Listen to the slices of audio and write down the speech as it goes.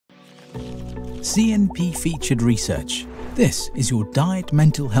CNP featured research. This is your Diet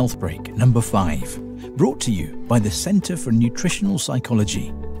Mental Health Break number 5, brought to you by the Center for Nutritional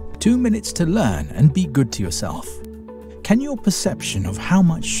Psychology. 2 minutes to learn and be good to yourself. Can your perception of how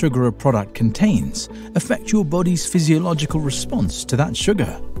much sugar a product contains affect your body's physiological response to that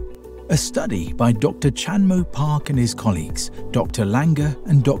sugar? A study by Dr. Chanmo Park and his colleagues, Dr. Langer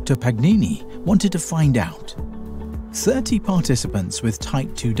and Dr. Pagnini, wanted to find out. 30 participants with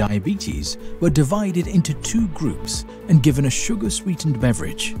type 2 diabetes were divided into 2 groups and given a sugar-sweetened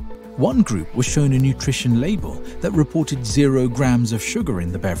beverage. One group was shown a nutrition label that reported 0 grams of sugar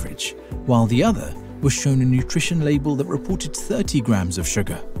in the beverage, while the other was shown a nutrition label that reported 30 grams of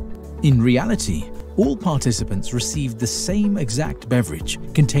sugar. In reality, all participants received the same exact beverage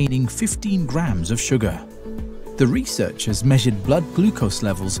containing 15 grams of sugar. The researchers measured blood glucose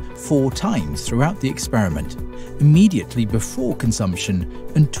levels 4 times throughout the experiment, immediately before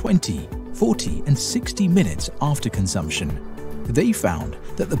consumption and 20, 40, and 60 minutes after consumption. They found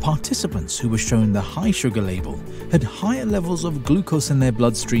that the participants who were shown the high sugar label had higher levels of glucose in their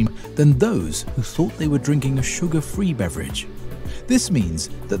bloodstream than those who thought they were drinking a sugar-free beverage. This means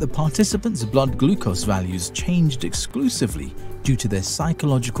that the participants' blood glucose values changed exclusively due to their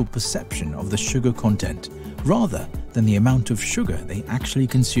psychological perception of the sugar content, rather than the amount of sugar they actually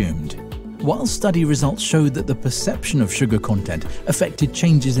consumed. While study results showed that the perception of sugar content affected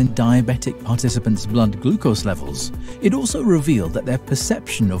changes in diabetic participants' blood glucose levels, it also revealed that their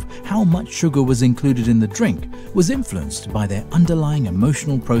perception of how much sugar was included in the drink was influenced by their underlying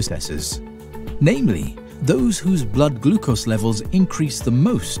emotional processes. Namely, those whose blood glucose levels increased the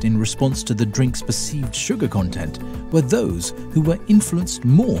most in response to the drink's perceived sugar content were those who were influenced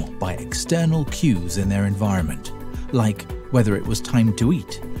more by external cues in their environment, like whether it was time to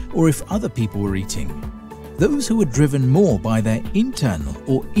eat or if other people were eating. Those who were driven more by their internal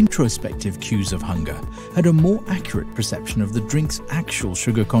or introspective cues of hunger had a more accurate perception of the drink's actual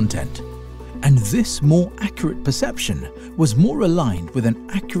sugar content. And this more accurate perception was more aligned with an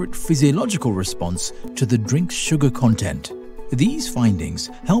accurate physiological response to the drink's sugar content. These findings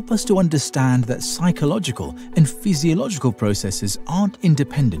help us to understand that psychological and physiological processes aren't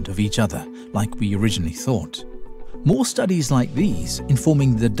independent of each other like we originally thought. More studies like these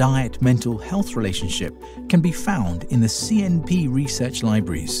informing the diet-mental health relationship can be found in the CNP research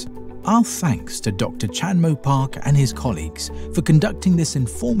libraries. Our thanks to Dr. Chanmo Park and his colleagues for conducting this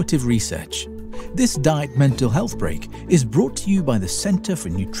informative research. This Diet Mental Health Break is brought to you by the Center for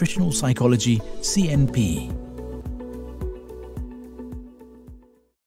Nutritional Psychology, CNP.